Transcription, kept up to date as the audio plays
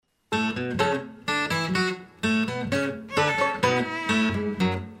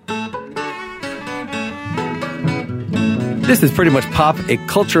This is Pretty Much Pop, a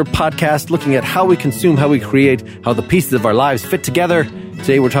culture podcast looking at how we consume, how we create, how the pieces of our lives fit together.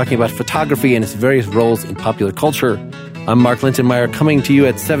 Today we're talking about photography and its various roles in popular culture. I'm Mark Lintonmeyer, coming to you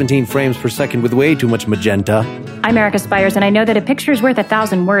at 17 frames per second with way too much magenta. I'm Erica Spires, and I know that a picture is worth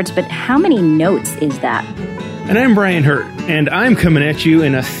 1,000 words, but how many notes is that? And I'm Brian Hurt, and I'm coming at you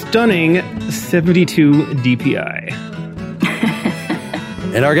in a stunning 72 DPI.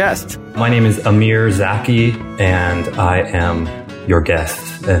 And our guest. My name is Amir Zaki, and I am your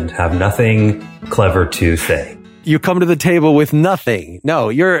guest and have nothing clever to say. You come to the table with nothing. No,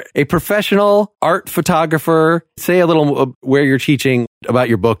 you're a professional art photographer. Say a little where you're teaching about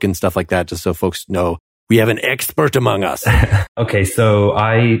your book and stuff like that, just so folks know we have an expert among us. Okay, so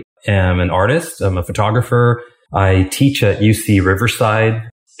I am an artist. I'm a photographer. I teach at UC Riverside,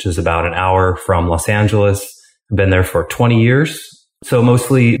 which is about an hour from Los Angeles. I've been there for 20 years. So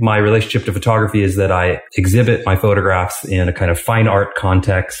mostly my relationship to photography is that I exhibit my photographs in a kind of fine art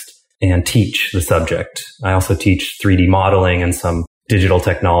context and teach the subject. I also teach 3D modeling and some digital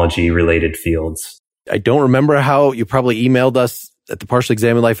technology related fields. I don't remember how you probably emailed us at the Partially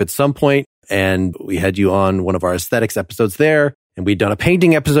Examined Life at some point, and we had you on one of our aesthetics episodes there. And we'd done a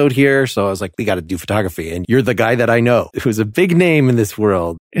painting episode here. So I was like, we got to do photography. And you're the guy that I know who's a big name in this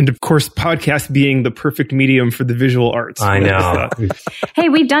world. And of course, podcast being the perfect medium for the visual arts. I know. Hey,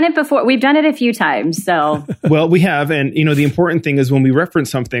 we've done it before. We've done it a few times. So, well, we have. And, the important thing is when we reference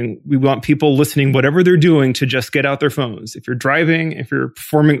something, we want people listening, whatever they're doing, to just get out their phones. If you're driving, if you're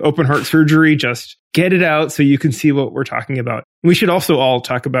performing open heart surgery, just get it out so you can see what we're talking about. We should also all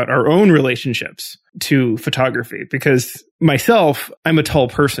talk about our own relationships to photography, because myself, I'm a tall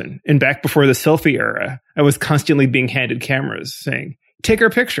person. And back before the selfie era, I was constantly being handed cameras saying, take our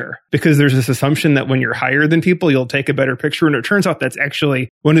picture, because there's this assumption that when you're higher than people, you'll take a better picture. And it turns out that's actually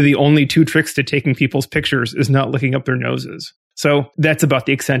one of the only two tricks to taking people's pictures is not looking up their noses. So that's about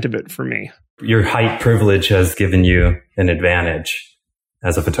the extent of it for me. Your height privilege has given you an advantage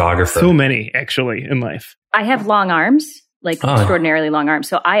as a photographer. So many, actually, in life. I have long arms. Extraordinarily long arms.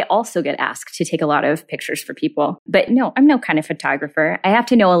 So I also get asked to take a lot of pictures for people. But no, I'm no kind of photographer. I have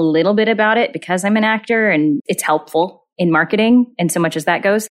to know a little bit about it because I'm an actor and it's helpful in marketing and so much as that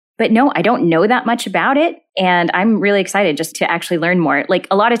goes. But no, I don't know that much about it. And I'm really excited just to actually learn more. Like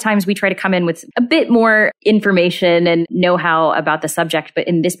a lot of times we try to come in with a bit more information and know-how about the subject. But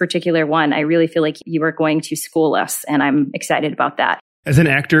in this particular one, I really feel like you are going to school us. And I'm excited about that. As an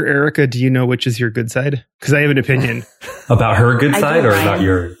actor, Erica, do you know which is your good side? Because I have an opinion. About her good side or about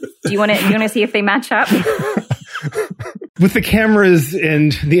your... Do you want to see if they match up? With the cameras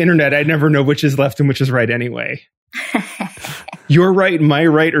and the internet, I never know which is left and which is right anyway. Your right, my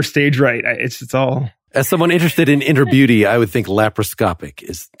right, or stage right. It's all... As someone interested in inner beauty, I would think laparoscopic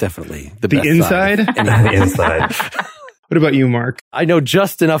is definitely the best inside? The inside. What about you, Mark? I know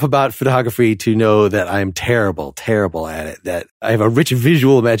just enough about photography to know that I'm terrible at it, that I have a rich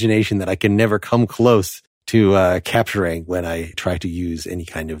visual imagination that I can never come close to capturing when I try to use any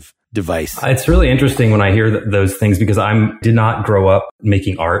kind of device. It's really interesting when I hear those things because I did not grow up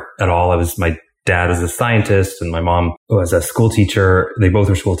making art at all. My dad was a scientist and my mom was a school teacher. They both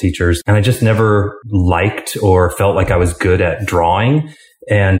were school teachers. And I just never liked or felt like I was good at drawing.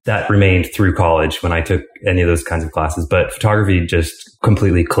 And that remained through college when I took any of those kinds of classes. But photography just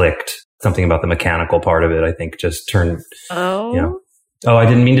completely clicked. Something about the mechanical part of it, I think, just turned, Oh, I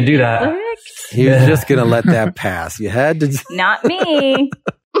didn't mean to do that. You're just going to let that pass. You had to. Not me.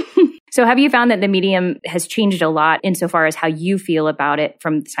 So have you found that the medium has changed a lot insofar as how you feel about it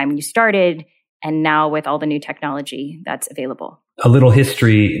from the time you started and now with all the new technology that's available? A little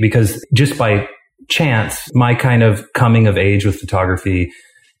history, because just by chance, my kind of coming of age with photography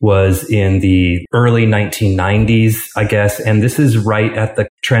was in the early 1990s, I guess. And this is right at the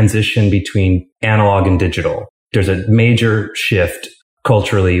transition between analog and digital. There's a major shift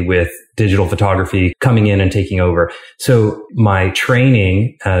culturally with digital photography coming in and taking over. So my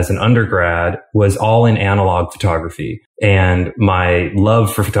training as an undergrad was all in analog photography. And my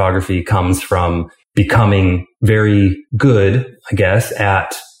love for photography comes from becoming very good, I guess,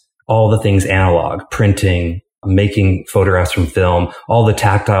 at all the things analog, printing, making photographs from film, all the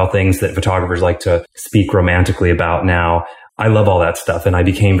tactile things that photographers like to speak romantically about now. I love all that stuff. And I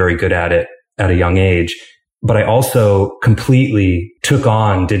became very good at it at a young age. But I also completely took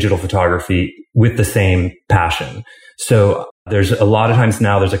on digital photography with the same passion. So there's a lot of times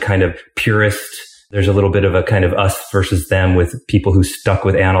now there's a kind of purist, there's a little bit of a kind of us versus them with people who stuck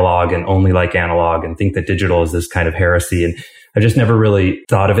with analog and only like analog and think that digital is this kind of heresy. And I just never really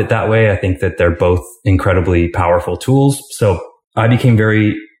thought of it that way. I think that they're both incredibly powerful tools. So I became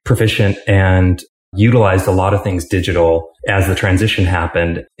very proficient and utilized a lot of things digital as the transition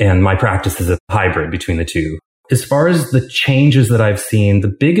happened. And my practice is a hybrid between the two. As far as the changes that I've seen,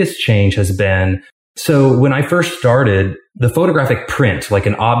 the biggest change has been, so when I first started, the photographic print, like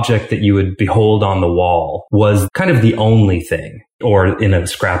an object that you would behold on the wall, was kind of the only thing, or in a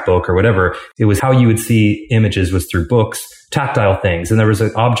scrapbook or whatever. It was how you would see images was through books, tactile things. And there was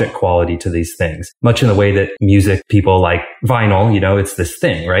an object quality to these things, much in the way that music, people like vinyl, it's this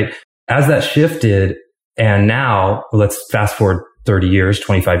thing, right? As that shifted, and now let's fast forward 30 years,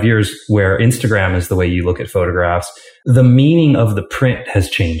 25 years, where Instagram is the way you look at photographs, the meaning of the print has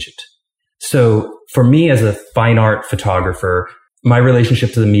changed. So for me as a fine art photographer, my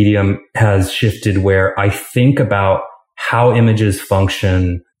relationship to the medium has shifted where I think about how images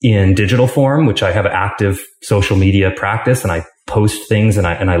function in digital form, which I have an active social media practice and I post things and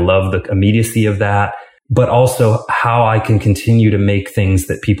I love the immediacy of that, but also how I can continue to make things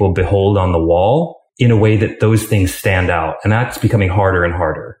that people behold on the wall in a way that those things stand out. And that's becoming harder and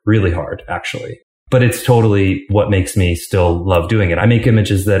harder, really hard, actually. But it's totally what makes me still love doing it. I make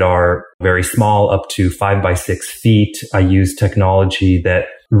images that are very small, up to 5 by 6 feet. I use technology that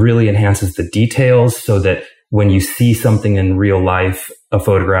really enhances the details so that when you see something in real life, a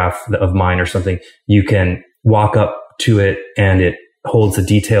photograph of mine or something, you can walk up to it and it holds a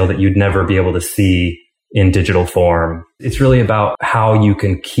detail that you'd never be able to see in digital form. It's really about how you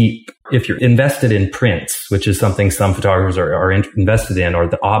can keep, if you're invested in prints, which is something some photographers are invested in, or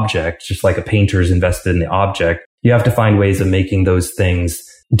the object, just like a painter's invested in the object, you have to find ways of making those things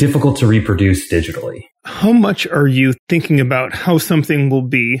difficult to reproduce digitally. How much are you thinking about how something will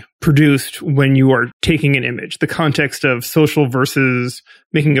be produced when you are taking an image? The context of social versus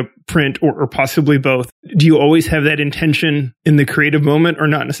making a print, or possibly both. Do you always have that intention in the creative moment or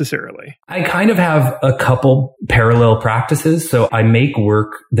not necessarily? I kind of have a couple parallel practices. So I make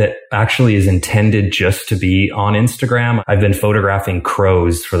work that actually is intended just to be on Instagram. I've been photographing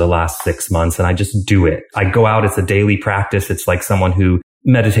crows for the last 6 months and I just do it. I go out, it's a daily practice. It's like someone who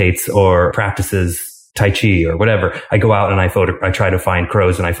meditates or practices Tai Chi or whatever. I go out and I try to find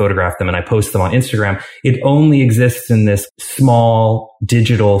crows and I photograph them and I post them on Instagram. It only exists in this small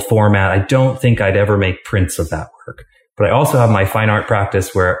digital format. I don't think I'd ever make prints of that work. But I also have my fine art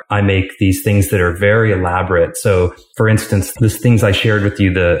practice where I make these things that are very elaborate. So for instance, these things I shared with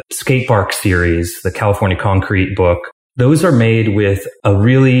you, the skate park series, the California Concrete book, those are made with a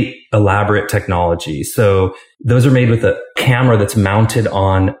really elaborate technology. So those are made with a camera that's mounted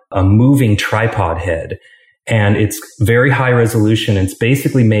on a moving tripod head. And it's very high resolution. It's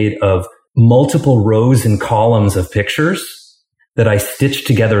basically made of multiple rows and columns of pictures that I stitch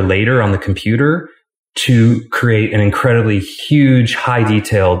together later on the computer to create an incredibly huge, high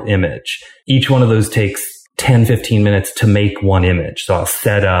detailed image. Each one of those takes 10, 15 minutes to make one image. So I'll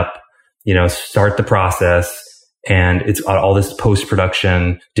set up, start the process, and it's all this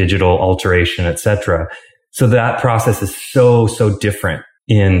post-production, digital alteration, etc. So that process is so different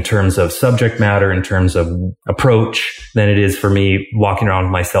in terms of subject matter, in terms of approach, than it is for me walking around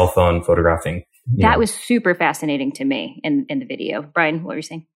with my cell phone photographing. That was super fascinating to me in the video. Brian, what were you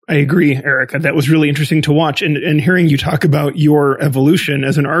saying? I agree, Erica. That was really interesting to watch. And hearing you talk about your evolution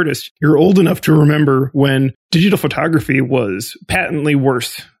as an artist, you're old enough to remember when digital photography was patently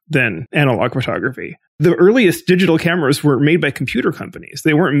worse than analog photography. The earliest digital cameras were made by computer companies.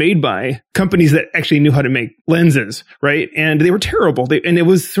 They weren't made by companies that actually knew how to make lenses, right? And they were terrible. And it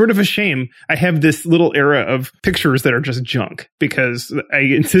was sort of a shame. I have this little era of pictures that are just junk because I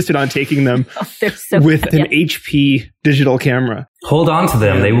insisted on taking them with an HP digital camera. Hold on to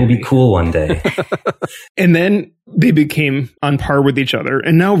them. They will be cool one day. And then they became on par with each other.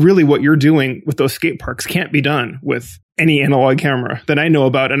 And now really what you're doing with those skate parks can't be done with any analog camera that I know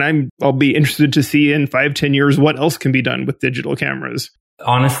about. And I'll be interested to see in 5-10 years what else can be done with digital cameras.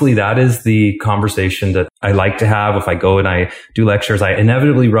 Honestly, that is the conversation that I like to have. If I go and I do lectures, I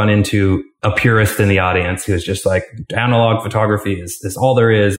inevitably run into a purist in the audience who's just like, analog photography is all there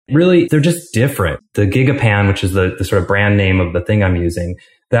is. Really, they're just different. The Gigapan, which is the sort of brand name of the thing I'm using,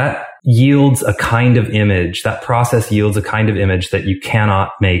 that yields a kind of image. That process yields a kind of image that you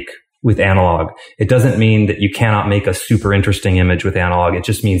cannot make with analog. It doesn't mean that you cannot make a super interesting image with analog. It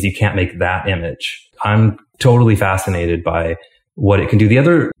just means you can't make that image. I'm totally fascinated by what it can do. The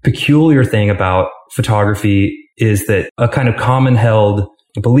other peculiar thing about photography is that a kind of common held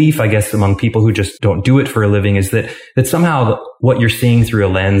belief, I guess, among people who just don't do it for a living is that somehow what you're seeing through a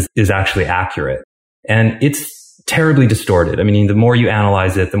lens is actually accurate. And it's terribly distorted. I mean, the more you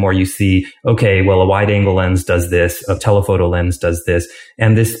analyze it, the more you see, okay, well, a wide angle lens does this, a telephoto lens does this.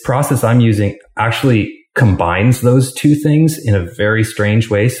 And this process I'm using actually combines those two things in a very strange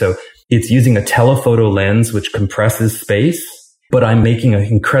way. So it's using a telephoto lens, which compresses space, but I'm making an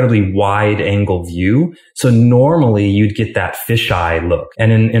incredibly wide angle view. So normally you'd get that fisheye look.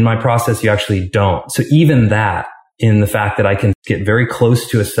 And in my process, you actually don't. So even that, in the fact that I can get very close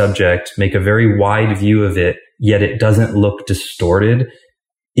to a subject, make a very wide view of it, yet it doesn't look distorted,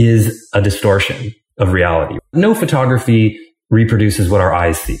 is a distortion of reality. No photography reproduces what our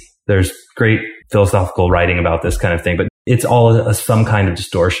eyes see. There's great philosophical writing about this kind of thing, but it's all some kind of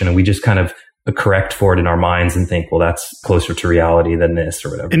distortion, and we just kind of correct for it in our minds and think, well, that's closer to reality than this or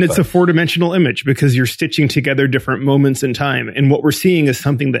whatever. And it's a four-dimensional image because you're stitching together different moments in time. And what we're seeing is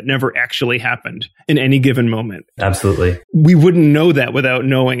something that never actually happened in any given moment. Absolutely. We wouldn't know that without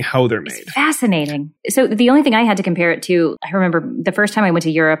knowing how they're made. It's fascinating. So the only thing I had to compare it to, I remember the first time I went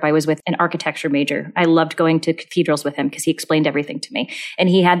to Europe, I was with an architecture major. I loved going to cathedrals with him because he explained everything to me. And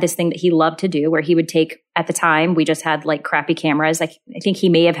he had this thing that he loved to do where he would take, at the time, we just had like crappy cameras. Like, I think he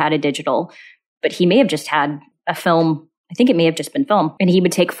may have had a digital, but he may have just had a film. I think it may have just been film. And he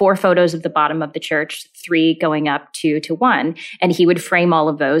would take 4 photos of the bottom of the church, 3 going up, 2 to 1. And he would frame all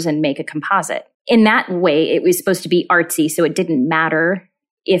of those and make a composite. In that way, it was supposed to be artsy, so it didn't matter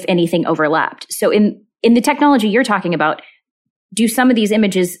if anything overlapped. So in the technology you're talking about, do some of these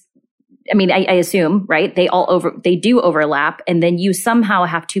images, I mean, I assume, right? They do overlap, and then you somehow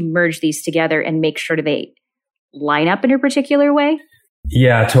have to merge these together and make sure they line up in a particular way?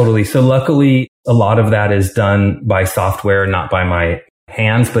 Yeah, totally. So luckily, a lot of that is done by software, not by my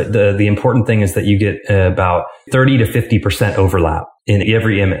hands. But the important thing is that you get about 30 to 50% overlap in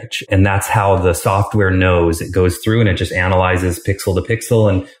every image. And that's how the software knows. It goes through and it just analyzes pixel to pixel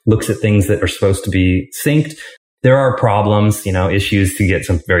and looks at things that are supposed to be synced. There are problems, issues to get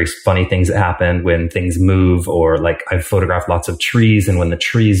some very funny things that happen when things move, or like I've photographed lots of trees, and when the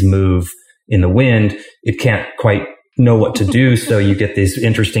trees move in the wind, it can't quite know what to do. So you get these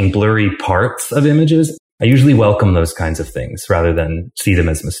interesting blurry parts of images. I usually welcome those kinds of things rather than see them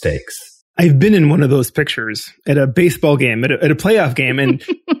as mistakes. I've been in one of those pictures at a baseball game, at a playoff game, and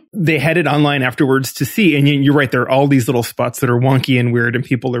they had it online afterwards to see. And you're right, there are all these little spots that are wonky and weird and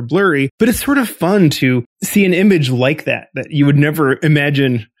people are blurry. But it's sort of fun to see an image like that you would never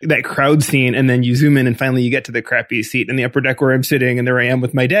imagine, that crowd scene. And then you zoom in and finally you get to the crappy seat in the upper deck where I'm sitting, and there I am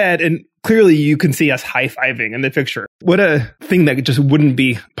with my dad. And clearly you can see us high-fiving in the picture. What a thing that just wouldn't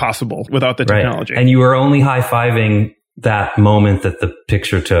be possible without the technology. Right. And you were only high-fiving that moment that the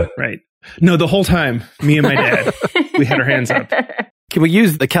picture took. Right. No, the whole time, me and my dad, we had our hands up. Can we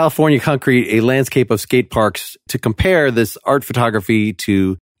use the California concrete, a landscape of skate parks, to compare this art photography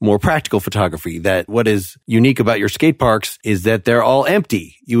to more practical photography? That what is unique about your skate parks is that they're all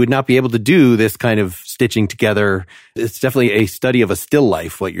empty. You would not be able to do this kind of stitching together. It's definitely a study of a still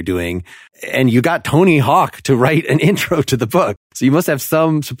life, what you're doing. And you got Tony Hawk to write an intro to the book. So you must have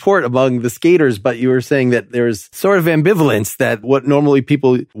some support among the skaters, but you were saying that there's sort of ambivalence, that what normally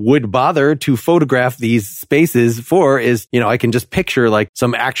people would bother to photograph these spaces for is, I can just picture like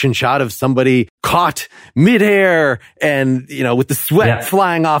some action shot of somebody caught midair and, with the sweat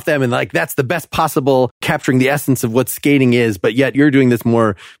flying off them. And like, that's the best possible capturing the essence of what skating is. But yet you're doing this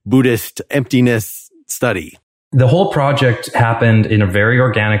more Buddhist emptiness study. The whole project happened in a very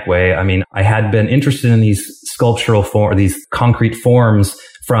organic way. I mean, I had been interested in these sculptural these concrete forms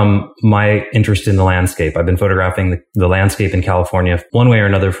from my interest in the landscape. I've been photographing the landscape in California one way or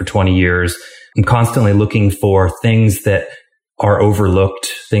another for 20 years. I'm constantly looking for things that are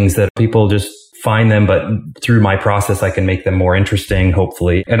overlooked, things that people just find them, but through my process, I can make them more interesting,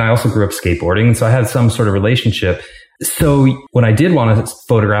 hopefully. And I also grew up skateboarding, and so I had some sort of relationship. So when I did want to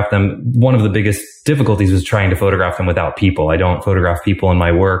photograph them, one of the biggest difficulties was trying to photograph them without people. I don't photograph people in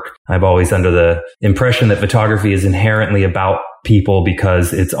my work. I'm always under the impression that photography is inherently about people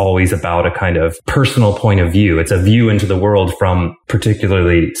because it's always about a kind of personal point of view. It's a view into the world from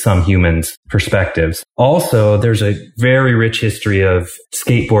particularly some humans' perspectives. Also, there's a very rich history of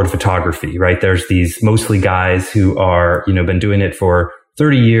skateboard photography, right? There's these mostly guys who are, been doing it for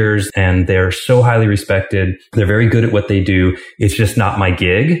 30 years, and they're so highly respected. They're very good at what they do. It's just not my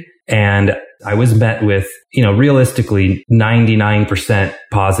gig. And I was met with, realistically 99%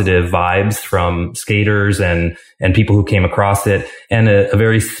 positive vibes from skaters and people who came across it, and a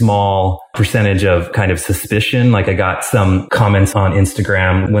very small percentage of kind of suspicion. Like I got some comments on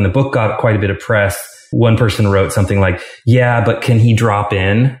Instagram when the book got quite a bit of press. One person wrote something like, yeah, but can he drop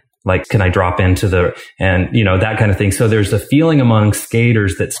in? Like, can I drop into that kind of thing. So there's a feeling among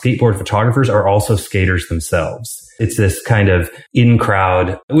skaters that skateboard photographers are also skaters themselves. It's this kind of in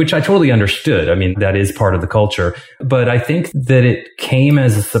crowd, which I totally understood. I mean, that is part of the culture. But I think that it came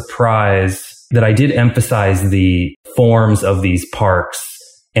as a surprise that I did emphasize the forms of these parks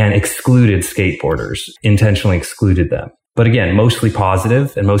and excluded skateboarders, intentionally excluded them. But again, mostly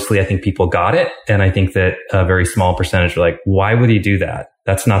positive, and mostly I think people got it. And I think that a very small percentage are like, why would he do that?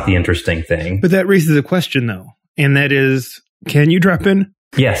 That's not the interesting thing. But that raises a question though. And that is, can you drop in?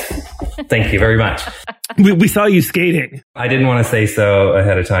 Yes. Thank you very much. We saw you skating. I didn't want to say so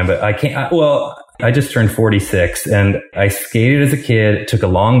ahead of time, but I can't. I just turned 46 and I skated as a kid, took a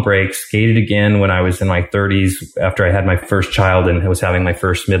long break, skated again when I was in my 30s after I had my first child and was having my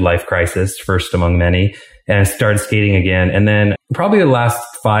first midlife crisis, first among many. And I started skating again. And then probably the last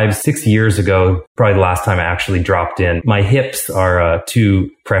 5-6 years ago, probably the last time I actually dropped in. My hips are too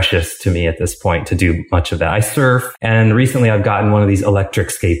precious to me at this point to do much of that. I surf, and recently I've gotten one of these electric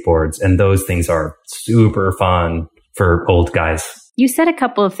skateboards, and those things are super fun for old guys. You said a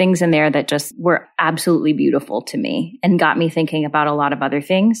couple of things in there that just were absolutely beautiful to me and got me thinking about a lot of other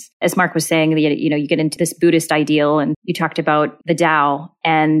things. As Mark was saying, you get into this Buddhist ideal, and you talked about the Tao,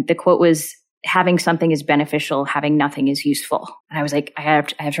 and the quote was, having something is beneficial, having nothing is useful. And I was like, I have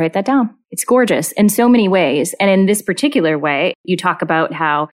to write that down. It's gorgeous in so many ways. And in this particular way, you talk about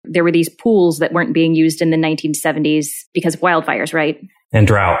how there were these pools that weren't being used in the 1970s because of wildfires, right? And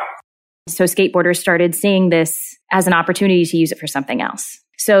drought. So skateboarders started seeing this as an opportunity to use it for something else.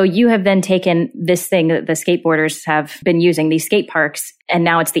 So you have then taken this thing that the skateboarders have been using, these skate parks, and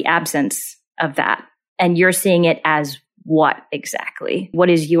now it's the absence of that. And you're seeing it as what exactly?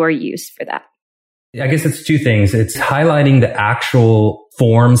 What is your use for that? I guess it's two things. It's highlighting the actual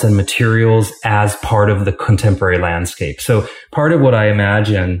forms and materials as part of the contemporary landscape. So part of what I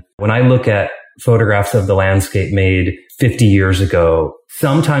imagine when I look at photographs of the landscape made 50 years ago,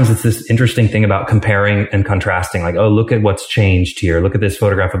 sometimes it's this interesting thing about comparing and contrasting, like, oh, look at what's changed here. Look at this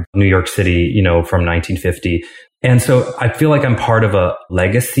photograph of New York City, from 1950. And so I feel like I'm part of a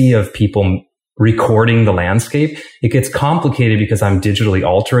legacy of people recording the landscape. It gets complicated because I'm digitally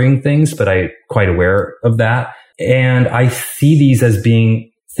altering things, but I'm quite aware of that. And I see these as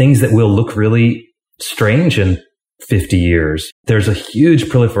being things that will look really strange in 50 years. There's a huge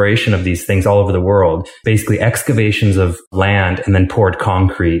proliferation of these things all over the world, basically excavations of land and then poured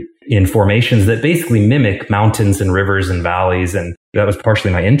concrete in formations that basically mimic mountains and rivers and valleys. And that was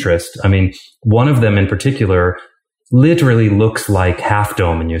partially my interest. I mean, one of them in particular literally looks like Half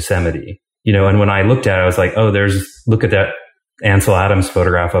Dome in Yosemite. And when I looked at it, I was like, oh, look at that Ansel Adams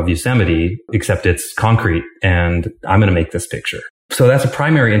photograph of Yosemite, except it's concrete, and I'm going to make this picture. So that's a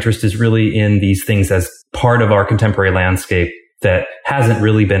primary interest, is really in these things as part of our contemporary landscape that hasn't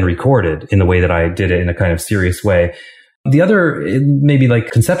really been recorded in the way that I did it in a kind of serious way. The other maybe like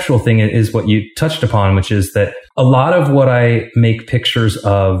conceptual thing is what you touched upon, which is that a lot of what I make pictures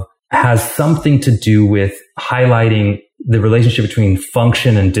of has something to do with highlighting the relationship between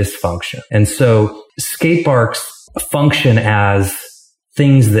function and dysfunction. And so skate parks function as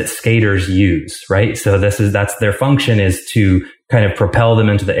things that skaters use, right? So that's their function, is to kind of propel them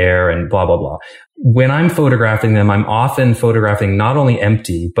into the air and blah, blah, blah. When I'm photographing them, I'm often photographing not only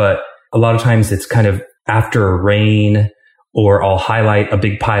empty, but a lot of times it's kind of after rain, or I'll highlight a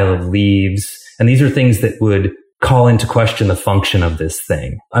big pile of leaves. And these are things that would call into question the function of this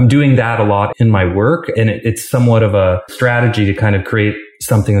thing. I'm doing that a lot in my work, and it's somewhat of a strategy to kind of create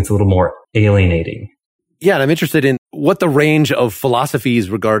something that's a little more alienating. Yeah, and I'm interested in what the range of philosophies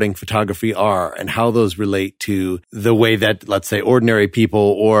regarding photography are and how those relate to the way that, let's say, ordinary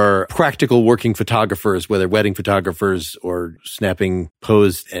people or practical working photographers, whether wedding photographers or snapping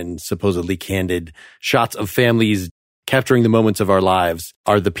posed and supposedly candid shots of families capturing the moments of our lives.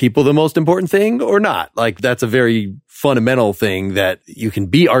 Are the people the most important thing or not? Like, that's a very fundamental thing, that you can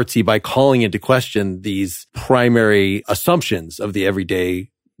be artsy by calling into question these primary assumptions of the everyday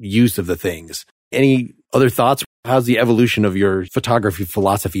use of the things. Any other thoughts? How's the evolution of your photography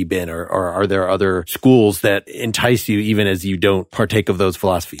philosophy been? Or are there other schools that entice you even as you don't partake of those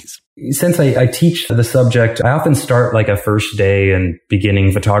philosophies? Since I teach the subject, I often start like a first day and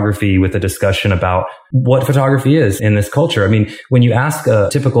beginning photography with a discussion about what photography is in this culture. I mean, when you ask a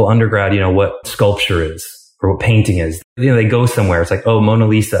typical undergrad, what sculpture is or what painting is, they go somewhere. It's like, oh, Mona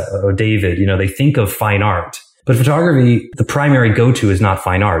Lisa or David, they think of fine art. But photography, the primary go-to is not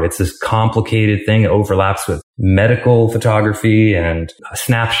fine art. It's this complicated thing. It overlaps with medical photography and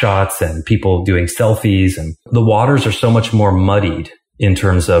snapshots and people doing selfies. And the waters are so much more muddied in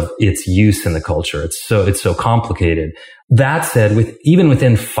terms of its use in the culture. It's so complicated. That said, even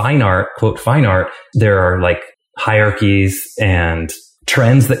within fine art, quote, fine art, there are like hierarchies and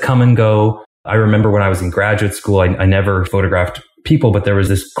trends that come and go. I remember when I was in graduate school, I never photographed people, but there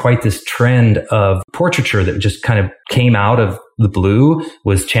was quite this trend of portraiture that just kind of came out of the blue,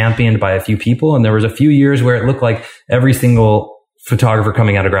 was championed by a few people. And there was a few years where it looked like every single photographer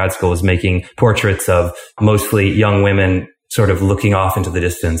coming out of grad school was making portraits of mostly young women sort of looking off into the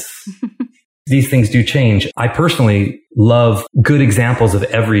distance. These things do change. I personally love good examples of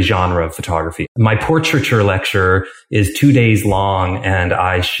every genre of photography. My portraiture lecture is 2 days long and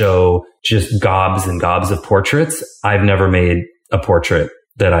I show just gobs and gobs of portraits. I've never made a portrait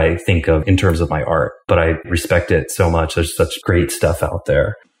that I think of in terms of my art, but I respect it so much. There's such great stuff out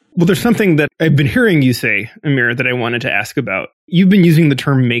there. Well, there's something that I've been hearing you say, Amir, that I wanted to ask about. You've been using the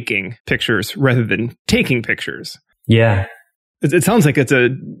term making pictures rather than taking pictures. Yeah. It sounds like it's a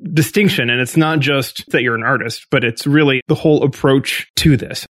distinction, and it's not just that you're an artist, but it's really the whole approach to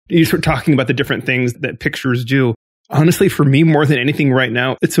this. You start talking about the different things that pictures do. Honestly, for me, more than anything right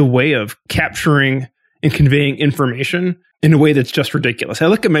now, it's a way of capturing and conveying information in a way that's just ridiculous. I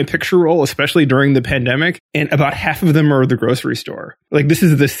look at my picture roll, especially during the pandemic, and about half of them are the grocery store. Like, this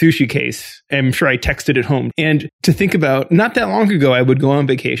is the sushi case. I'm sure I texted it home. And to think about, not that long ago, I would go on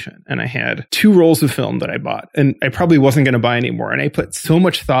vacation and I had 2 rolls of film that I bought, and I probably wasn't going to buy any more. And I put so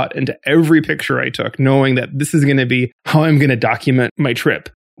much thought into every picture I took, knowing that this is going to be how I'm going to document my trip.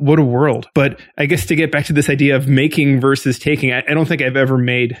 What a world. But I guess to get back to this idea of making versus taking, I don't think I've ever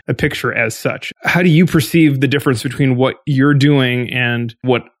made a picture as such. How do you perceive the difference between what you're doing and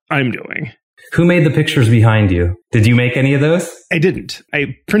what I'm doing? Who made the pictures behind you? Did you make any of those? I didn't.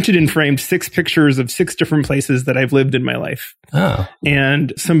 I printed and framed 6 pictures of 6 different places that I've lived in my life. Oh.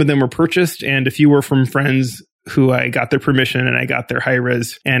 And some of them were purchased, and a few were from friends who I got their permission and I got their high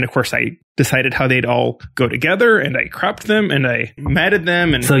res. And of course, I decided how they'd all go together, and I cropped them and I matted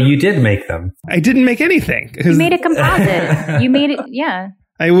them. And so you did make them? I didn't make anything. You made a composite. You made it. Yeah.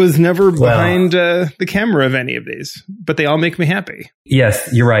 I was never behind the camera of any of these, but they all make me happy. Yes,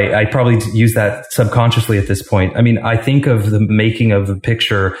 you're right. I probably use that subconsciously at this point. I mean, I think of the making of the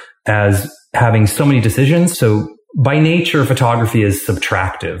picture as having so many decisions. So by nature, photography is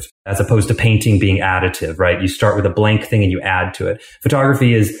subtractive as opposed to painting being additive, right? You start with a blank thing and you add to it.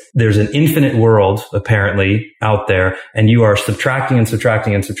 Photography is, there's an infinite world apparently out there, and you are subtracting and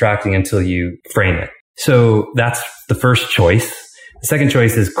subtracting and subtracting until you frame it. So that's the first choice. The second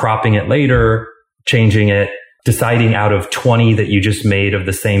choice is cropping it later, changing it, deciding out of 20 that you just made of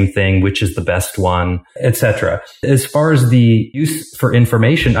the same thing, which is the best one, etc. As far as the use for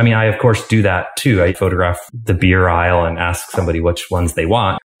information, I mean, I of course do that too. I photograph the beer aisle and ask somebody which ones they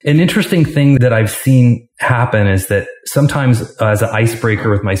want. An interesting thing that I've seen happen is that sometimes as an icebreaker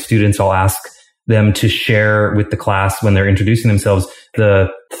with my students, I'll ask them to share with the class when they're introducing themselves the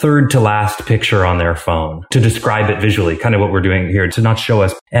third to last picture on their phone to describe it visually, kind of what we're doing here, to not show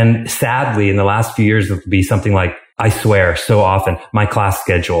us. And sadly, in the last few years, it would be something like, I swear so often, my class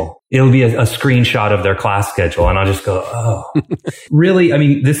schedule. It'll be a screenshot of their class schedule. And I'll just go, oh, really? I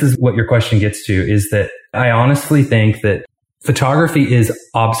mean, this is what your question gets to, is that I honestly think that photography is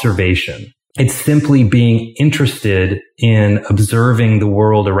observation. It's simply being interested in observing the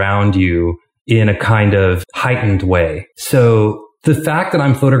world around you in a kind of heightened way. So the fact that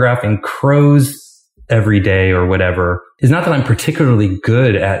I'm photographing crows every day or whatever is not that I'm particularly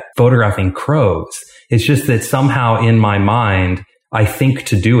good at photographing crows. It's just that somehow in my mind, I think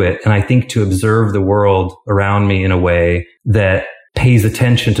to do it, and I think to observe the world around me in a way that pays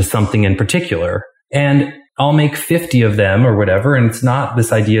attention to something in particular. And I'll make 50 of them or whatever. And it's not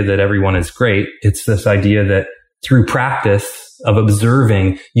this idea that everyone is great. It's this idea that through practice of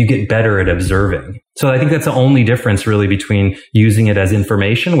observing, you get better at observing. So I think that's the only difference really between using it as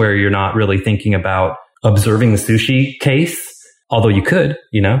information, where you're not really thinking about observing the sushi case, although you could,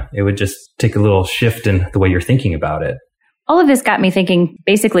 it would just take a little shift in the way you're thinking about it. All of this got me thinking,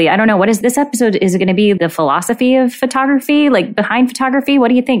 basically, I don't know, what is this episode? Is it going to be the philosophy of photography, like behind photography? What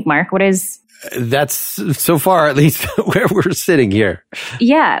do you think, Mark? What is... That's so far, at least, where we're sitting here.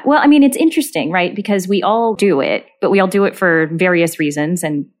 Yeah. Well, I mean, it's interesting, right? Because we all do it, but we all do it for various reasons.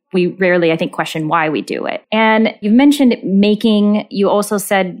 And we rarely, I think, question why we do it. And you've mentioned making. You also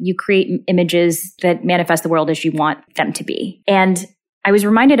said you create images that manifest the world as you want them to be. And I was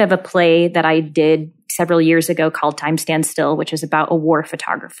reminded of a play that I did several years ago called Time Stands Still, which is about a war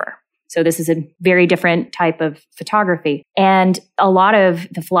photographer. So this is a very different type of photography. And a lot of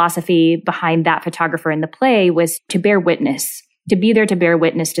the philosophy behind that photographer in the play was to bear witness, to be there to bear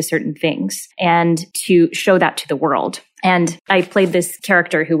witness to certain things and to show that to the world. And I played this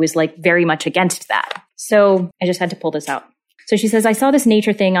character who was like very much against that. So I just had to pull this out. So she says, I saw this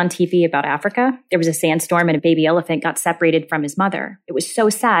nature thing on TV about Africa. There was a sandstorm and a baby elephant got separated from his mother. It was so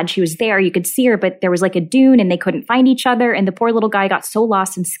sad. She was there. You could see her, but there was like a dune and they couldn't find each other. And the poor little guy got so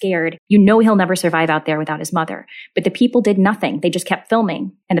lost and scared. You know he'll never survive out there without his mother. But the people did nothing. They just kept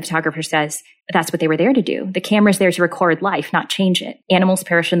filming. And the photographer says, that's what they were there to do. The camera's there to record life, not change it. Animals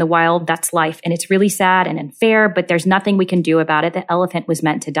perish in the wild. That's life. And it's really sad and unfair, but there's nothing we can do about it. The elephant was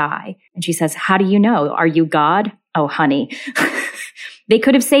meant to die. And she says, how do you know? Are you God? Oh, honey. They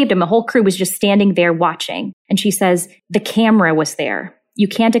could have saved him. The whole crew was just standing there watching. And she says, the camera was there. You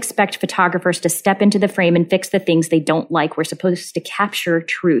can't expect photographers to step into the frame and fix the things they don't like. We're supposed to capture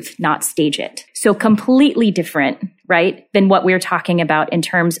truth, not stage it. So completely different, right, than what we're talking about in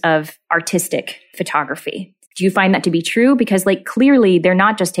terms of artistic photography. Do you find that to be true? Because like clearly they're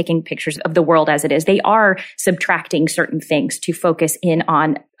not just taking pictures of the world as it is. They are subtracting certain things to focus in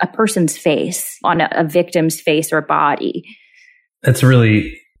on a person's face, on a victim's face or body. That's a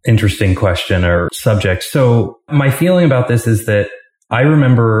really interesting question or subject. So my feeling about this is that I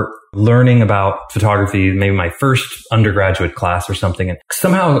remember learning about photography, maybe my first undergraduate class or something, and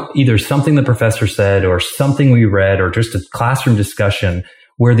somehow either something the professor said or something we read or just a classroom discussion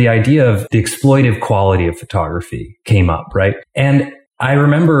where the idea of the exploitive quality of photography came up, right? And I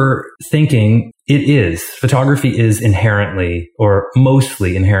remember thinking photography is inherently or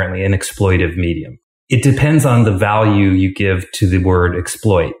mostly inherently an exploitive medium. It depends on the value you give to the word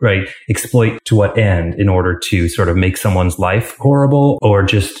exploit, right? Exploit to what end in order to sort of make someone's life horrible or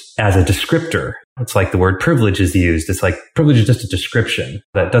just as a descriptor. It's like the word privilege is used. It's like privilege is just a description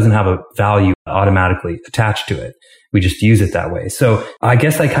that doesn't have a value automatically attached to it. We just use it that way. So I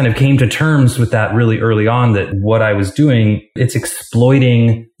guess I kind of came to terms with that really early on, that what I was doing, it's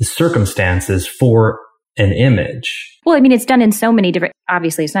exploiting the circumstances for an image. Well, I mean, it's done in so many different,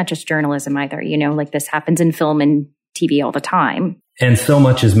 obviously, it's not just journalism either, like this happens in film and TV all the time. And so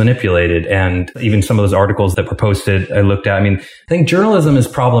much is manipulated. And even some of those articles that were posted, I looked at, I think journalism is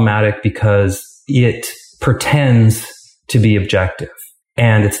problematic because it pretends to be objective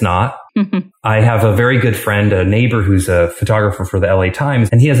and it's not. Mm-hmm. I have a very good friend, a neighbor who's a photographer for the LA Times,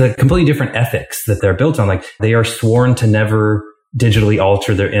 and he has a completely different ethics that they're built on. Like they are sworn to never digitally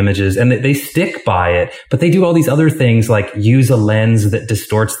alter their images and they stick by it, but they do all these other things like use a lens that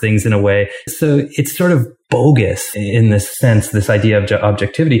distorts things in a way. So it's sort of bogus in this sense, this idea of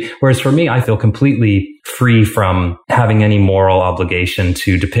objectivity. Whereas for me, I feel completely free from having any moral obligation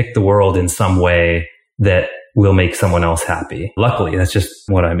to depict the world in some way that will make someone else happy. Luckily, that's just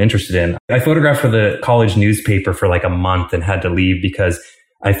what I'm interested in. I photographed for the college newspaper for like a month and had to leave because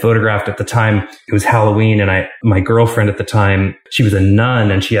I photographed at the time, it was Halloween, and my girlfriend at the time, she was a nun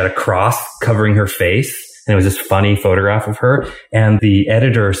and she had a cross covering her face. And it was this funny photograph of her. And the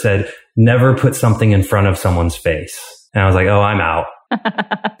editor said, never put something in front of someone's face. And I was like, oh, I'm out.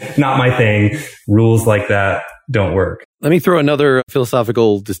 Not my thing. Rules like that don't work. Let me throw another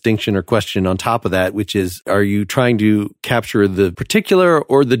philosophical distinction or question on top of that, which is, are you trying to capture the particular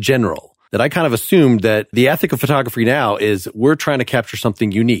or the general? That I kind of assumed that the ethic of photography now is we're trying to capture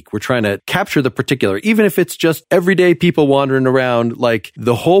something unique. We're trying to capture the particular, even if it's just everyday people wandering around. Like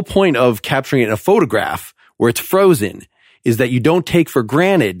the whole point of capturing it in a photograph where it's frozen is that you don't take for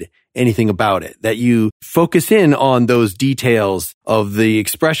granted anything about it, that you focus in on those details of the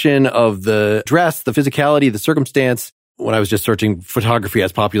expression of the dress, the physicality, the circumstance. When I was just searching photography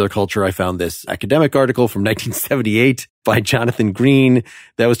as popular culture, I found this academic article from 1978 by Jonathan Green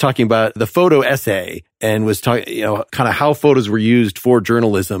that was talking about the photo essay and was talking, kind of how photos were used for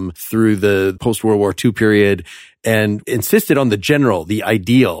journalism through the post-World War II period and insisted on the general, the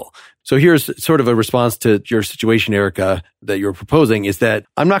ideal. So here's sort of a response to your situation, Erica, that you're proposing is that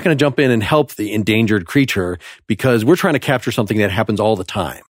I'm not going to jump in and help the endangered creature because we're trying to capture something that happens all the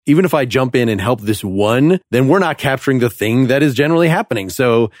time. Even if I jump in and help this one, then we're not capturing the thing that is generally happening.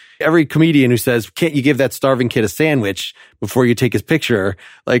 So every comedian who says, can't you give that starving kid a sandwich before you take his picture?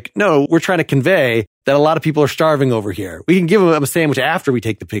 Like, no, we're trying to convey that a lot of people are starving over here. We can give them a sandwich after we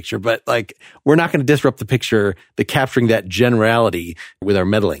take the picture, but like, we're not going to disrupt the picture, the capturing that generality with our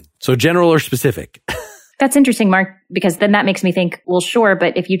meddling. So general or specific? That's interesting, Mark, because then that makes me think, well, sure,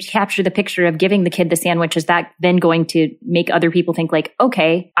 but if you capture the picture of giving the kid the sandwich, is that then going to make other people think like,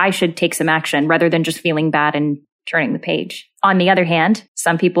 okay, I should take some action rather than just feeling bad and turning the page? On the other hand,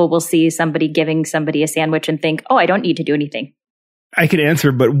 some people will see somebody giving somebody a sandwich and think, oh, I don't need to do anything. I could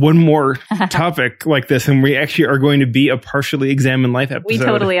answer, but one more topic like this, and we actually are going to be a partially examined life episode. We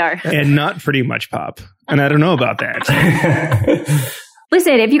totally are. And not pretty much pop. And I don't know about that.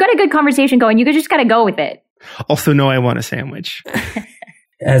 Listen, if you got a good conversation going, you just got to go with it. Also, no, I want a sandwich.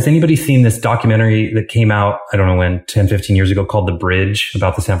 Has anybody seen this documentary that came out, I don't know when, 10, 15 years ago, called The Bridge,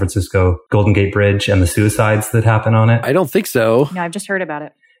 about the San Francisco Golden Gate Bridge and the suicides that happen on it? I don't think so. No, I've just heard about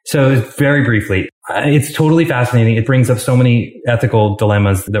it. So very briefly, it's totally fascinating. It brings up so many ethical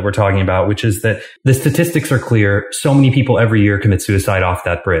dilemmas that we're talking about, which is that the statistics are clear. So many people every year commit suicide off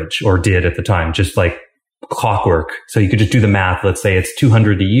that bridge, or did at the time, just like clockwork. So you could just do the math. Let's say it's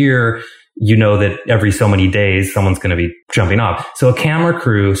 200 a year. You know that every so many days, someone's going to be jumping off. So a camera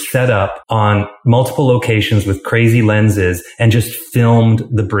crew set up on multiple locations with crazy lenses and just filmed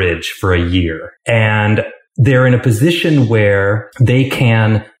the bridge for a year. And they're in a position where they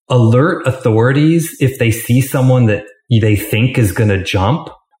can alert authorities if they see someone that they think is going to jump.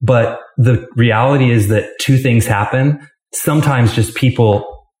 But the reality is that two things happen. Sometimes just people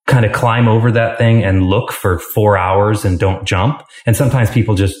kind of climb over that thing and look for 4 hours and don't jump. And sometimes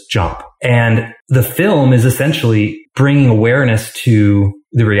people just jump. And the film is essentially bringing awareness to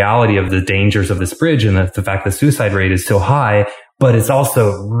the reality of the dangers of this bridge and the fact that suicide rate is so high. But it's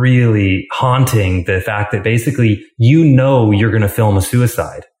also really haunting the fact that basically, you're going to film a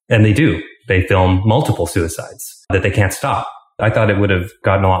suicide. And they do. They film multiple suicides that they can't stop. I thought it would have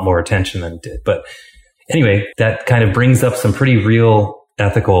gotten a lot more attention than it did. But anyway, that kind of brings up some pretty real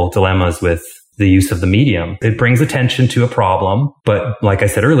ethical dilemmas with the use of the medium. It brings attention to a problem. But like I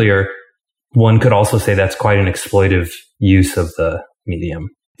said earlier, one could also say that's quite an exploitive use of the medium.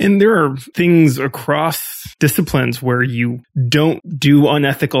 And there are things across disciplines where you don't do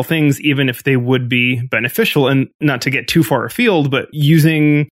unethical things, even if they would be beneficial. And not to get too far afield, but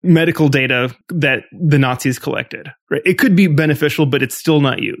using medical data that the Nazis collected, right? It could be beneficial, but it's still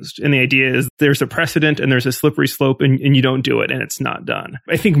not used. And the idea is there's a precedent and there's a slippery slope and you don't do it and it's not done.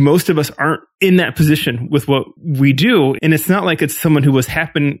 I think most of us aren't in that position with what we do. And it's not like it's someone who was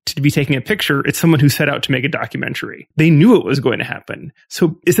happened to be taking a picture. It's someone who set out to make a documentary. They knew it was going to happen.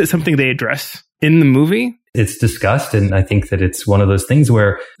 So is it something they address in the movie? It's discussed, and I think that it's one of those things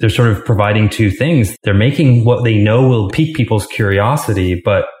where they're sort of providing two things. They're making what they know will pique people's curiosity,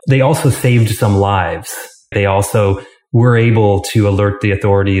 but they also saved some lives. They also were able to alert the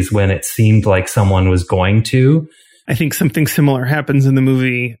authorities when it seemed like someone was going to. I think something similar happens in the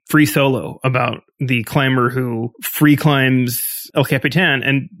movie Free Solo about the climber who free climbs El Capitan,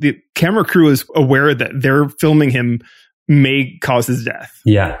 and the camera crew is aware that they're filming him may cause his death.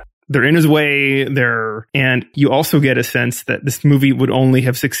 Yeah. They're in his way and you also get a sense that this movie would only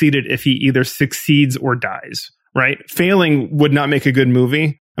have succeeded if he either succeeds or dies, right? Failing would not make a good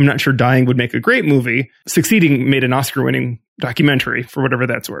movie. I'm not sure dying would make a great movie. Succeeding made an Oscar-winning documentary, for whatever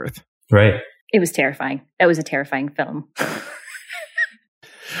that's worth. Right. It was terrifying. That was a terrifying film.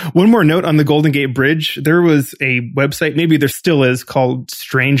 One more note on the Golden Gate Bridge. There was a website, maybe there still is, called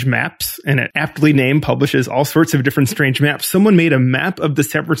Strange Maps, and it aptly named publishes all sorts of different strange maps. Someone made a map of the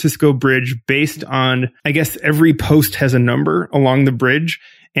San Francisco Bridge based on, I guess every post has a number along the bridge,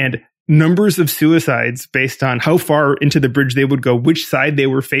 and numbers of suicides based on how far into the bridge they would go, which side they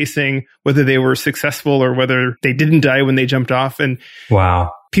were facing, whether they were successful or whether they didn't die when they jumped off. And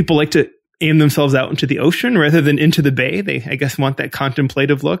wow, people like to aim themselves out into the ocean rather than into the bay. They, I guess, want that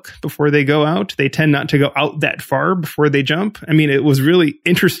contemplative look before they go out. They tend not to go out that far before they jump. I mean, it was really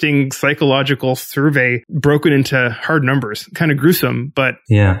interesting psychological survey broken into hard numbers. Kind of gruesome, but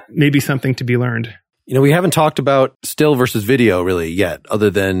yeah, maybe something to be learned. You know, we haven't talked about still versus video really yet, other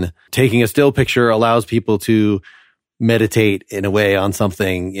than taking a still picture allows people to meditate in a way on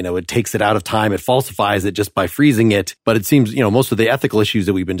something. You know, it takes it out of time. It falsifies it just by freezing it. But it seems, you know, most of the ethical issues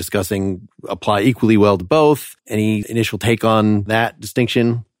that we've been discussing apply equally well to both. Any initial take on that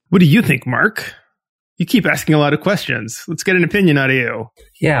distinction? What do you think, Mark? You keep asking a lot of questions. Let's get an opinion out of you.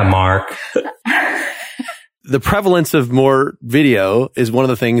 Yeah, Mark. The prevalence of more video is one of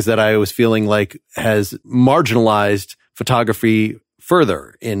the things that I was feeling like has marginalized photography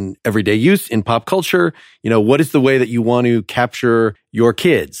further in everyday use, in pop culture. You know, what is the way that you want to capture your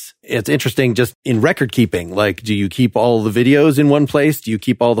kids? It's interesting just in record keeping. Like, do you keep all the videos in one place? Do you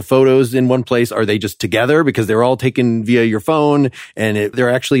keep all the photos in one place? Are they just together because they're all taken via your phone? And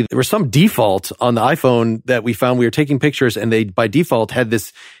there was some default on the iPhone that we found we were taking pictures and they by default had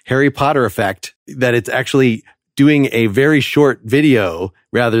this Harry Potter effect that it's actually doing a very short video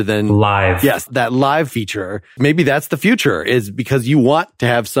rather than live. Yes, that live feature. Maybe that's the future, is because you want to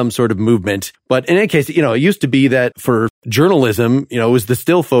have some sort of movement. But in any case, you know, it used to be that for journalism, you know, it was the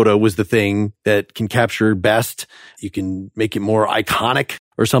still photo was the thing that can capture best. You can make it more iconic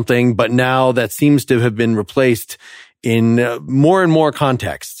or something. But now that seems to have been replaced in more and more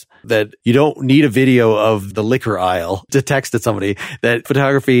contexts. that you don't need a video of the liquor aisle to text at somebody, that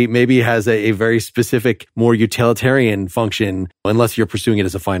photography maybe has a very specific, more utilitarian function, unless you're pursuing it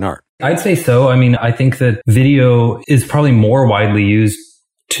as a fine art. I'd say so. I mean, I think that video is probably more widely used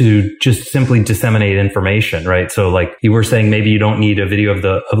to just simply disseminate information, right? So like you were saying, maybe you don't need a video of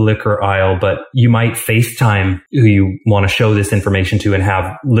the liquor aisle, but you might FaceTime who you want to show this information to and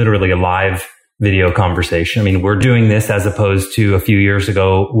have literally a live video conversation. I mean, we're doing this as opposed to a few years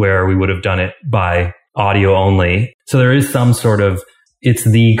ago where we would have done it by audio only. So there is some sort of, it's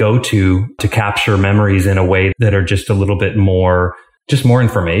the go-to to capture memories in a way that are just a little bit more, just more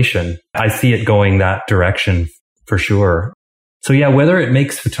information. I see it going that direction for sure. So yeah, whether it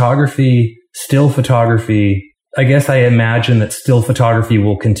makes photography, still photography, I guess I imagine that still photography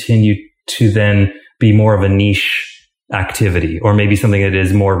will continue to then be more of a niche activity, or maybe something that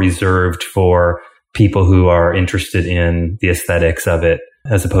is more reserved for people who are interested in the aesthetics of it,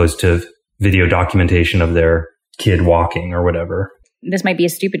 as opposed to video documentation of their kid walking or whatever. This might be a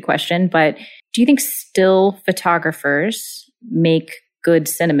stupid question, but do you think still photographers make good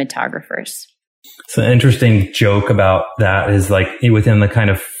cinematographers? So an interesting joke about that is like within the kind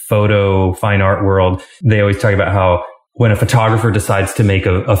of photo fine art world, they always talk about how when a photographer decides to make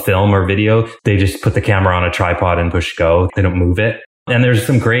a film or video, they just put the camera on a tripod and push go. They don't move it. And there's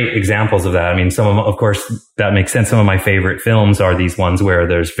some great examples of that. I mean, some of them, of course, that makes sense. Some of my favorite films are these ones where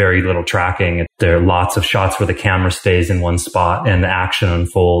there's very little tracking. There are lots of shots where the camera stays in one spot and the action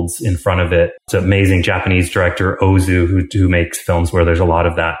unfolds in front of it. It's an amazing Japanese director, Ozu, who makes films where there's a lot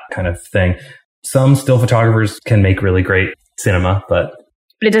of that kind of thing. Some still photographers can make really great cinema, but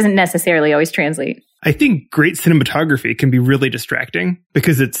it doesn't necessarily always translate. I think great cinematography can be really distracting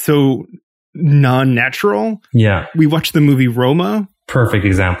because it's so non-natural. Yeah. We watched the movie Roma. Perfect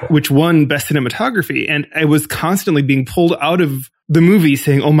example. Which won Best Cinematography. And I was constantly being pulled out of the movie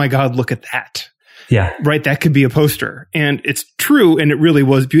saying, oh my God, look at that. Yeah. Right? That could be a poster. And it's true. And it really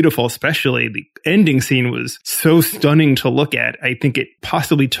was beautiful, especially the ending scene was so stunning to look at. I think it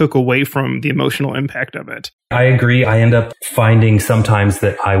possibly took away from the emotional impact of it. I agree. I end up finding sometimes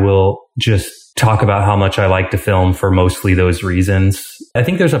that I will just talk about how much I like to film for mostly those reasons. I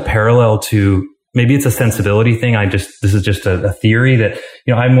think there's a parallel to, maybe it's a sensibility thing. This is just a theory that,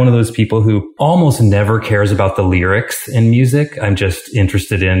 I'm one of those people who almost never cares about the lyrics in music. I'm just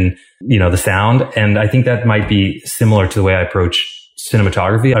interested in, the sound. And I think that might be similar to the way I approach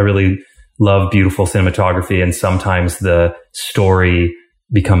cinematography. I really love beautiful cinematography, and sometimes the story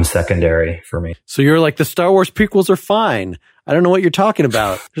becomes secondary for me. So you're like, the Star Wars prequels are fine. I don't know what you're talking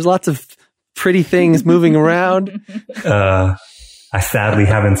about. There's lots of pretty things moving around. I sadly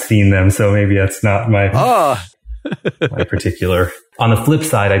haven't seen them, so maybe that's not my my particular. On the flip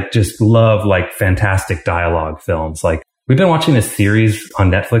side, I just love like fantastic dialogue films. Like we've been watching this series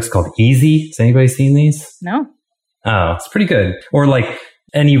on Netflix called Easy. Has anybody seen these? No. Oh, it's pretty good. Or like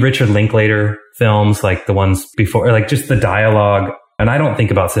any Richard Linklater films, like the ones before, or like just the dialogue. And I don't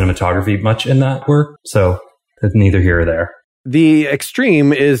think about cinematography much in that work, so it's neither here or there. The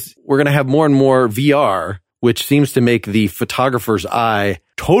extreme is we're going to have more and more VR, which seems to make the photographer's eye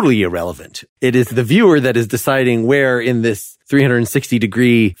totally irrelevant. It is the viewer that is deciding where in this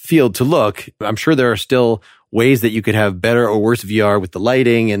 360-degree field to look. I'm sure there are still ways that you could have better or worse VR with the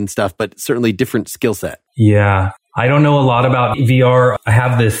lighting and stuff, but certainly different skill set. Yeah. I don't know a lot about VR. I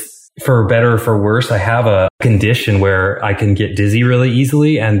have this, for better or for worse, I have a condition where I can get dizzy really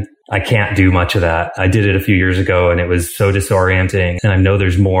easily, and I can't do much of that. I did it a few years ago and it was so disorienting. And I know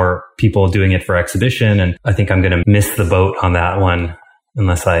there's more people doing it for exhibition, and I think I'm going to miss the boat on that one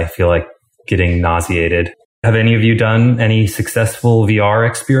unless I feel like getting nauseated. Have any of you done any successful VR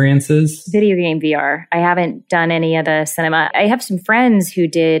experiences? Video game VR. I haven't done any of the cinema. I have some friends who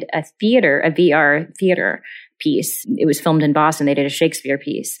did a VR theater piece. It was filmed in Boston. They did a Shakespeare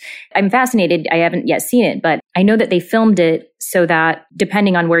piece. I'm fascinated. I haven't yet seen it, but I know that they filmed it so that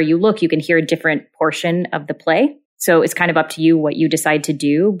depending on where you look, you can hear a different portion of the play. So it's kind of up to you what you decide to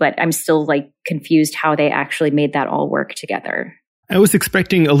do, but I'm still like confused how they actually made that all work together. I was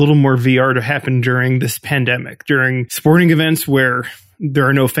expecting a little more VR to happen during this pandemic, during sporting events where there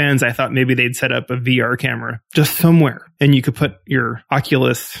are no fans. I thought maybe they'd set up a VR camera just somewhere and you could put your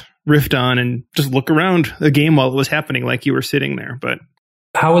Oculus Rift on and just look around a game while it was happening like you were sitting there. But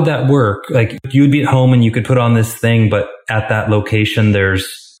how would that work? Like you would be at home and you could put on this thing, but at that location,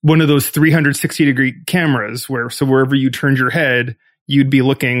 there's one of those 360-degree cameras so wherever you turned your head, you'd be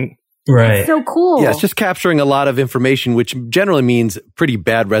looking. Right. That's so cool. Yeah, it's just capturing a lot of information, which generally means pretty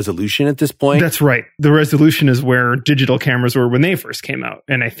bad resolution at this point. That's right. The resolution is where digital cameras were when they first came out.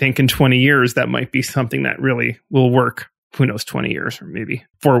 And I think in 20 years, that might be something that really will work. who knows, 20 years or maybe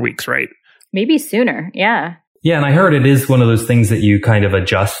 4 weeks, right? Maybe sooner. Yeah. Yeah, and I heard it is one of those things that you kind of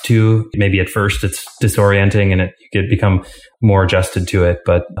adjust to. Maybe at first it's disorienting and you could become more adjusted to it,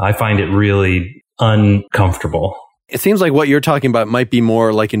 but I find it really uncomfortable. It seems like what you're talking about might be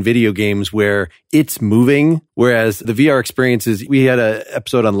more like in video games where it's moving, whereas the VR experiences, we had an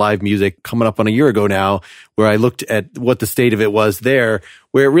episode on live music coming up on a year ago now, where I looked at what the state of it was there,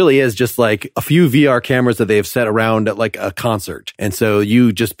 where it really is just like a few VR cameras that they have set around at like a concert. And so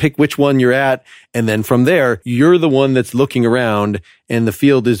you just pick which one you're at. And then from there, you're the one that's looking around and the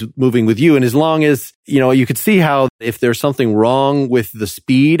field is moving with you. And as long as, you could see how if there's something wrong with the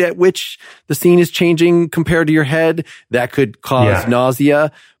speed at which the scene is changing compared to your head, that could cause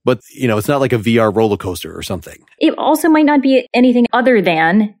nausea. But, it's not like a VR roller coaster or something. It also might not be anything other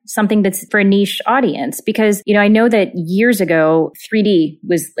than something that's for a niche audience. Because, I know that years ago, 3D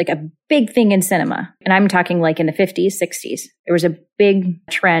was like a big thing in cinema. And I'm talking like in the 50s, 60s. There was a big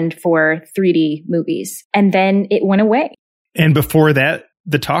trend for 3D movies. And then it went away. And before that,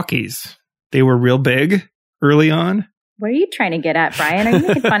 the talkies, they were real big early on. What are you trying to get at, Brian? Are you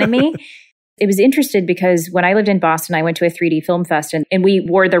making fun of me? It was interesting because when I lived in Boston, I went to a 3D film fest and we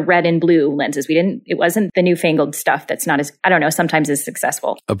wore the red and blue lenses. It wasn't the newfangled stuff that's not as, sometimes as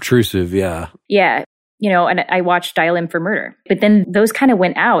successful. Obtrusive, yeah. Yeah. And I watched Dial M for Murder. But then those kind of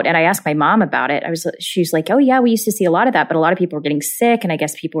went out and I asked my mom about it. She's like, oh yeah, we used to see a lot of that, but a lot of people were getting sick and I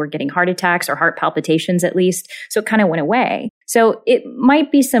guess people were getting heart attacks or heart palpitations at least. So it kind of went away. So it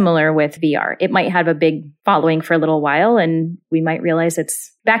might be similar with VR. It might have a big following for a little while and we might realize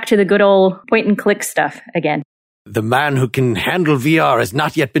it's back to the good old point and click stuff again. The man who can handle VR has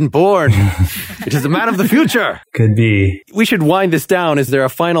not yet been born. It is the man of the future. Could be. We should wind this down. Is there a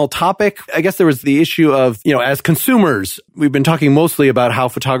final topic? I guess there was the issue of, as consumers, we've been talking mostly about how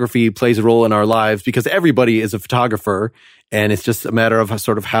photography plays a role in our lives because everybody is a photographer. And it's just a matter of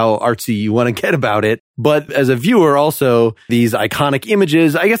sort of how artsy you want to get about it. But as a viewer, also, these iconic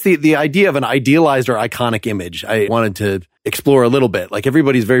images, I guess the idea of an idealized or iconic image, I wanted to explore a little bit. Like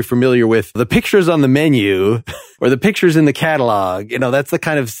everybody's very familiar with the pictures on the menu or the pictures in the catalog. That's the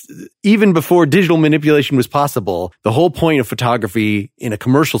kind of, even before digital manipulation was possible, the whole point of photography in a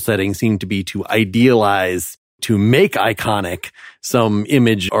commercial setting seemed to be to idealize, to make iconic some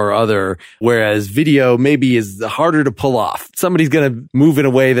image or other, whereas video maybe is harder to pull off. Somebody's going to move in a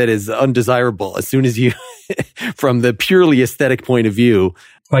way that is undesirable as soon as you, from the purely aesthetic point of view.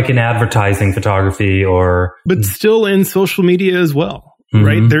 Like in advertising photography But still in social media as well,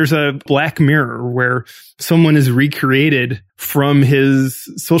 right? There's a Black Mirror where someone is recreated from his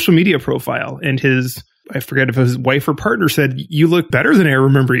social media profile and I forget if his wife or partner said, you look better than I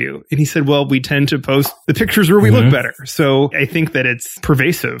remember you. And he said, well, we tend to post the pictures where we look better. So I think that it's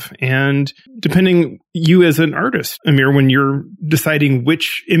pervasive. And depending you as an artist, Amir, when you're deciding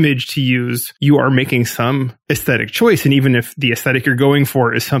which image to use, you are making some aesthetic choice. And even if the aesthetic you're going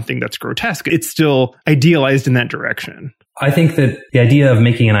for is something that's grotesque, it's still idealized in that direction. I think that the idea of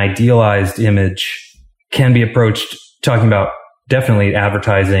making an idealized image can be approached talking about definitely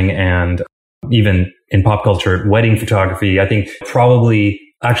advertising and even in pop culture, wedding photography. I think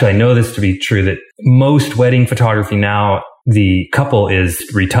I know this to be true, that most wedding photography now, the couple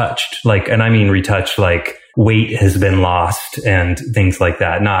is retouched. And I mean retouched, like weight has been lost and things like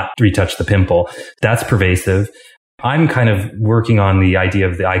that, not retouch the pimple. That's pervasive. I'm kind of working on the idea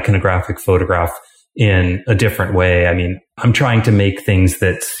of the iconographic photograph in a different way. I mean, I'm trying to make things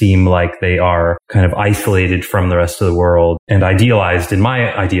that seem like they are kind of isolated from the rest of the world and idealized in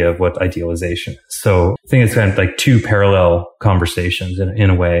my idea of what idealization is. So I think it's kind of like two parallel conversations in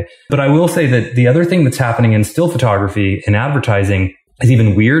a way. But I will say that the other thing that's happening in still photography and advertising is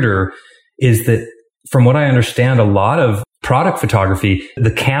even weirder, is that from what I understand, a lot of product photography,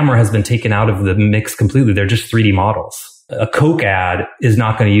 the camera has been taken out of the mix completely. They're just 3D models. A Coke ad is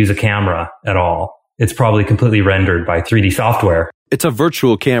not going to use a camera at all. It's probably completely rendered by 3D software. It's a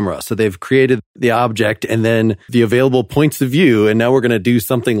virtual camera. So they've created the object and then the available points of view. And now we're going to do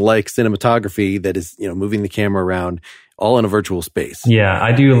something like cinematography that is, moving the camera around all in a virtual space. Yeah,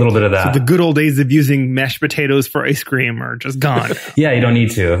 I do a little bit of that. So the good old days of using mashed potatoes for ice cream are just gone. Yeah, you don't need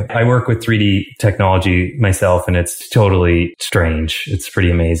to. I work with 3D technology myself and it's totally strange. It's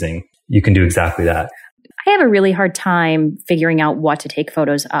pretty amazing. You can do exactly that. I have a really hard time figuring out what to take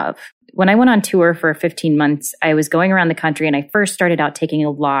photos of. When I went on tour for 15 months, I was going around the country and I first started out taking a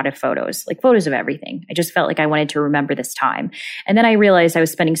lot of photos, like photos of everything. I just felt like I wanted to remember this time. And then I realized I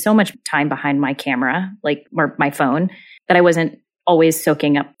was spending so much time behind my camera, or my phone, that I wasn't always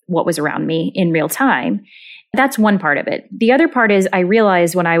soaking up what was around me in real time. That's one part of it. The other part is I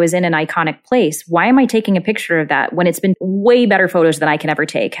realized when I was in an iconic place, why am I taking a picture of that when it's been way better photos than I can ever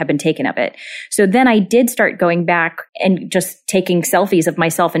take have been taken of it? So then I did start going back and just taking selfies of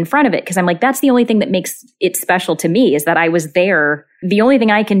myself in front of it because I'm like, that's the only thing that makes it special to me is that I was there. The only thing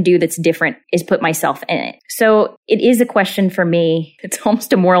I can do that's different is put myself in it. So it is a question for me. It's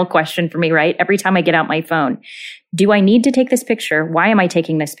almost a moral question for me, right? Every time I get out my phone, do I need to take this picture? Why am I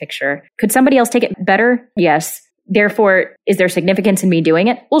taking this picture? Could somebody else take it better? Yes. Therefore, is there significance in me doing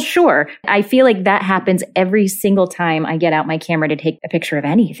it? Well, sure. I feel like that happens every single time I get out my camera to take a picture of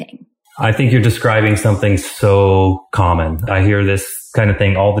anything. I think you're describing something so common. I hear this kind of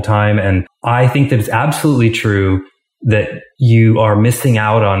thing all the time. And I think that it's absolutely true that you are missing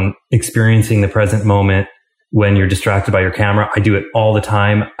out on experiencing the present moment when you're distracted by your camera. I do it all the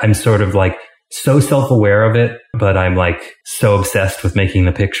time. I'm sort of like so self-aware of it, but I'm like so obsessed with making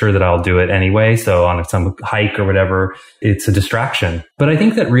the picture that I'll do it anyway. So on some hike or whatever, it's a distraction. But I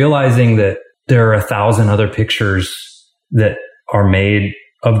think that realizing that there are 1,000 other pictures that are made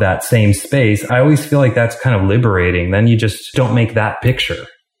of that same space, I always feel like that's kind of liberating. Then you just don't make that picture.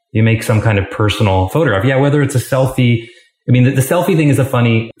 You make some kind of personal photograph. Yeah, whether it's a selfie. I mean, the selfie thing is a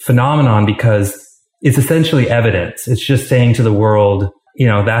funny phenomenon because it's essentially evidence. It's just saying to the world, you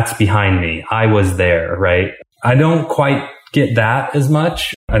know, that's behind me. I was there, right? I don't quite get that as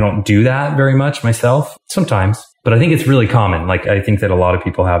much. I don't do that very much myself sometimes, but I think it's really common. Like, I think that a lot of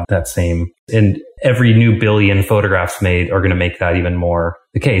people have that same, and every new billion photographs made are going to make that even more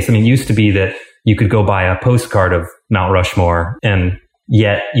the case. I mean, it used to be that you could go buy a postcard of Mount Rushmore, and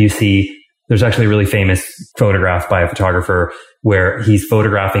yet you see there's actually a really famous photograph by a photographer where he's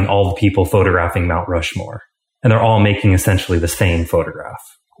photographing all the people photographing Mount Rushmore. And they're all making essentially the same photograph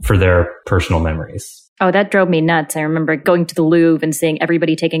for their personal memories. Oh, that drove me nuts. I remember going to the Louvre and seeing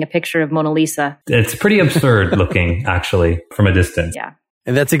everybody taking a picture of Mona Lisa. It's pretty absurd looking, actually, from a distance. Yeah.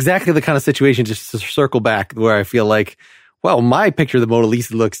 And that's exactly the kind of situation, just to circle back, where I feel like, well, my picture of the Mona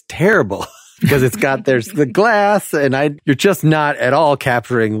Lisa looks terrible because there's the glass and you're just not at all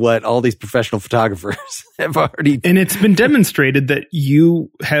capturing what all these professional photographers have already. And it's been demonstrated that you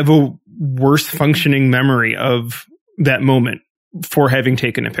have a worse functioning memory of that moment for having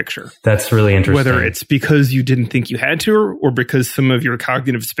taken a picture. That's really interesting. Whether it's because you didn't think you had to, or because some of your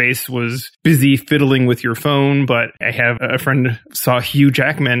cognitive space was busy fiddling with your phone. But I have a friend saw Hugh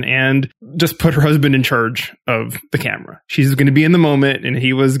Jackman and just put her husband in charge of the camera. She's going to be in the moment and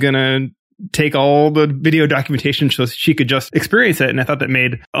he was going to take all the video documentation so she could just experience it. And I thought that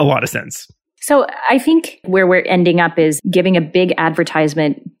made a lot of sense. So I think where we're ending up is giving a big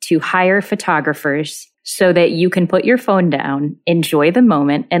advertisement to hire photographers so that you can put your phone down, enjoy the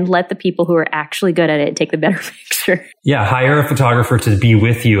moment, and let the people who are actually good at it take the better picture. Yeah, hire a photographer to be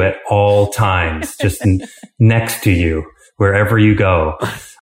with you at all times, just next to you, wherever you go.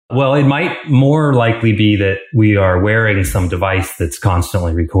 Well, it might more likely be that we are wearing some device that's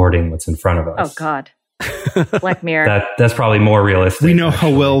constantly recording what's in front of us. Oh, God. Black Mirror. That's probably more realistic. We know how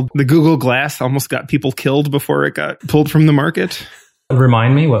well the Google Glass almost got people killed before it got pulled from the market.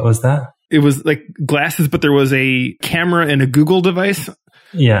 Remind me, what was that? It was like glasses, but there was a camera and a Google device.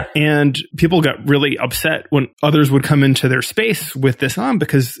 Yeah. And people got really upset when others would come into their space with this on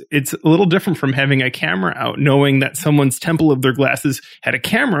because it's a little different from having a camera out, knowing that someone's temple of their glasses had a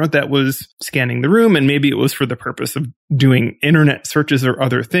camera that was scanning the room. And maybe it was for the purpose of doing internet searches or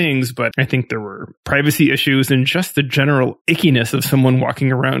other things. But I think there were privacy issues and just the general ickiness of someone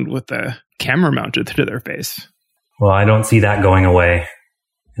walking around with a camera mounted to their face. Well, I don't see that going away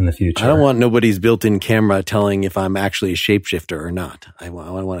in the future. I don't want nobody's built-in camera telling if I'm actually a shapeshifter or not. I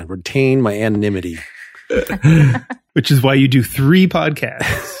want to retain my anonymity. Which is why you do 3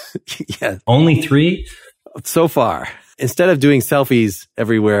 podcasts. Yeah. Only 3? So far. Instead of doing selfies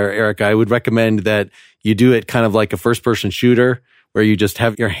everywhere, Erica, I would recommend that you do it kind of like a first-person shooter where you just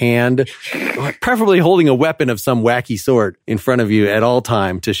have your hand, preferably holding a weapon of some wacky sort in front of you at all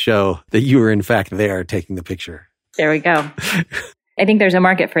time to show that you were in fact there taking the picture. There we go. I think there's a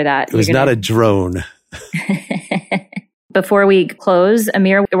market for that. It was not a drone. Before we close,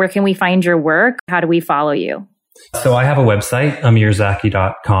 Amir, where can we find your work? How do we follow you? So I have a website,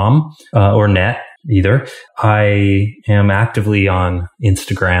 amirzaki.com, or net, either. I am actively on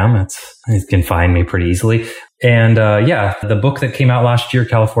Instagram. You can find me pretty easily. And the book that came out last year,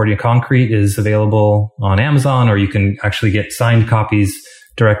 California Concrete, is available on Amazon, or you can actually get signed copies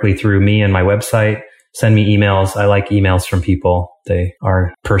directly through me and my website. Send me emails. I like emails from people. They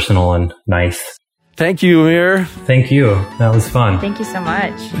are personal and nice. Thank you, Amir. Thank you. That was fun. Thank you so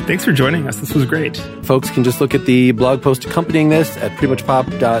much. Thanks for joining us. This was great. Folks can just look at the blog post accompanying this at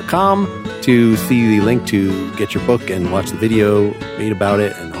prettymuchpop.com. to see the link to get your book and watch the video, read about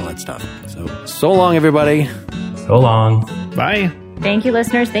it, and all that stuff. So long, everybody. So long. Bye. Thank you,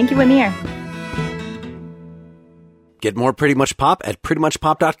 listeners. Thank you, Amir. Get more Pretty Much Pop at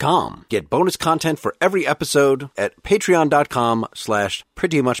prettymuchpop.com. Get bonus content for every episode at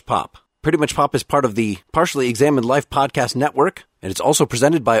patreon.com/prettymuchpop. Pretty Much Pop is part of the Partially Examined Life podcast network, and it's also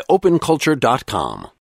presented by openculture.com.